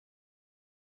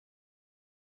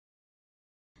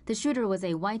The shooter was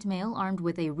a white male armed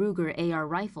with a Ruger AR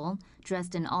rifle,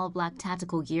 dressed in all-black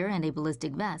tactical gear and a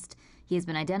ballistic vest. He has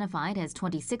been identified as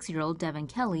 26-year-old Devin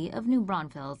Kelley of New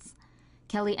Braunfels.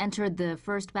 Kelley entered the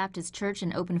First Baptist Church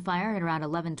and opened fire at around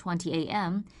 11:20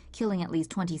 a.m., killing at least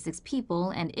 26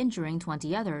 people and injuring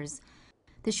 20 others.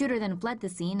 The shooter then fled the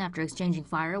scene after exchanging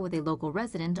fire with a local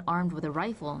resident armed with a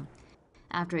rifle.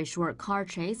 After a short car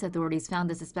chase, authorities found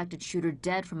the suspected shooter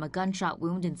dead from a gunshot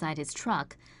wound inside his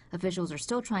truck. Officials are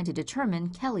still trying to determine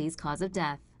Kelley's cause of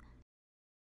death.